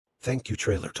Thank you,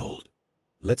 TrailerTold.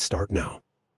 Let's start now.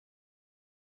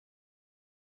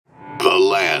 The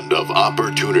land of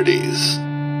opportunities.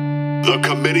 The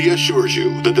committee assures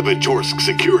you that the Pechorsky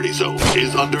security zone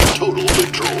is under total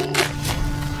control.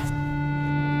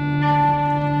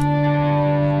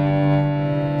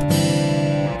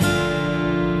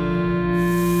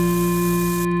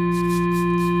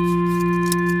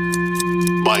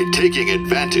 By taking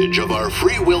advantage of our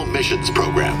Free Will Missions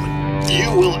program, you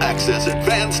will access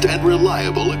advanced and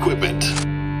reliable equipment.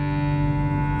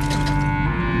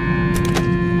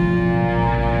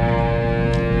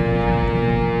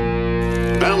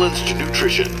 Balanced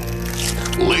nutrition,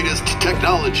 latest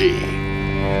technology,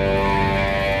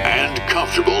 and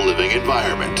comfortable living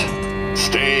environment.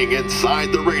 Staying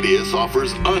inside the Radius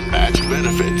offers unmatched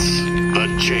benefits. The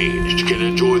Changed can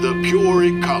enjoy the pure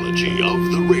ecology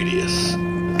of the Radius,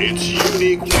 its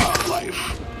unique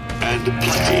wildlife, and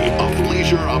plenty of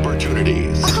leisure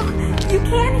opportunities. You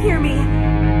can hear